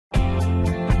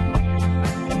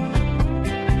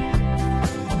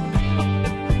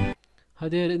Hi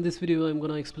there, in this video I'm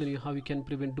gonna explain you how you can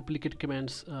prevent duplicate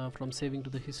commands from saving to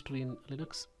the history in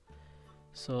Linux.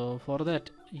 So for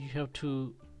that you have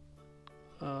to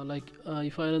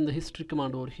if I run the history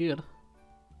command over here,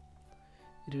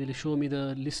 it will show me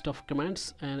the list of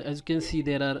commands, and as you can see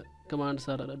there are commands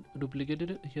are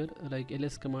duplicated here. Like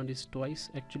ls command is twice,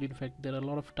 actually in fact there are a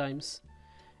lot of times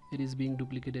it is being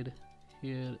duplicated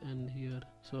here and here,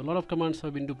 so a lot of commands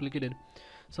have been duplicated.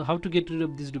 So how to get rid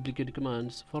of these duplicate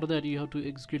commands? For that you have to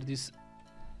execute this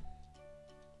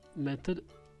method.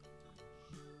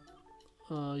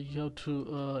 You have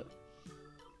to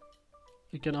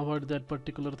you can avoid that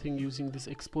particular thing using this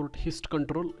export hist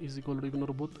control is equal to ignore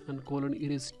both and colon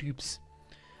erase tubes.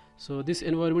 So this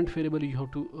environment variable you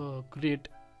have to create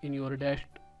in your dash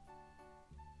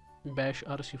bash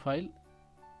rc file.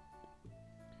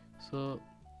 So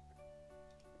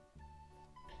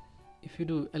if you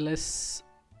do ls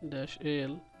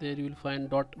 -al, there you will find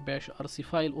 .bash rc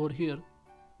file over here.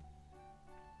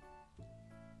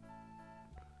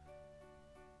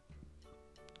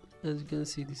 As you can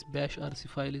see, this bash rc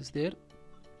file is there,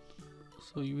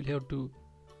 so you will have to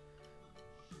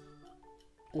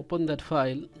open that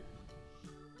file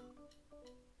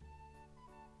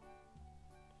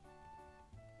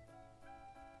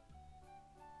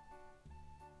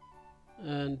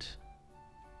and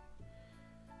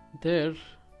there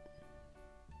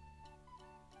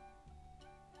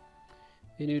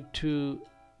you need to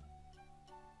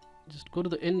just go to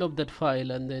the end of that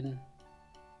file and then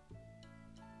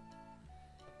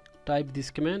type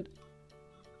this command: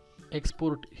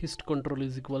 export hist control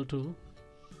is equal to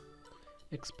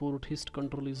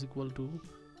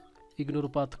ignore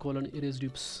path colon erase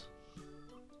dupes,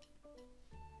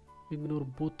 ignore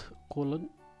both colon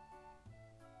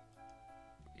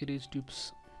erase dupes,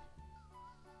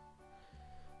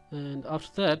 and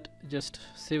after that just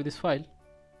save this file.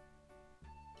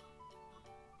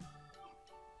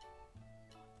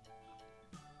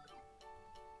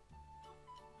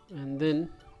 And then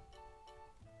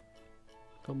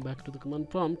come back to the command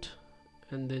prompt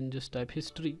and then just type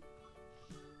history.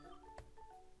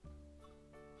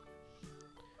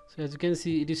 So as you can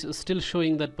see, it is still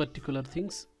showing that particular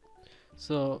things.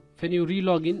 So when you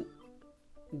re-log in,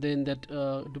 then that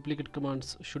duplicate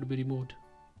commands should be removed.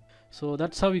 So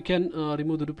that's how you can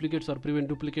remove the duplicates or prevent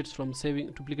duplicates from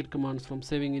saving, duplicate commands from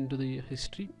saving into the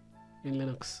history in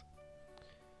Linux.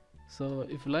 So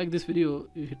if you like this video,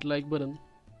 you hit like button.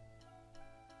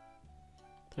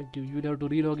 Thank you. You would have to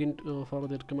re-log in for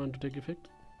that command to take effect.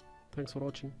 Thanks for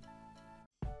watching.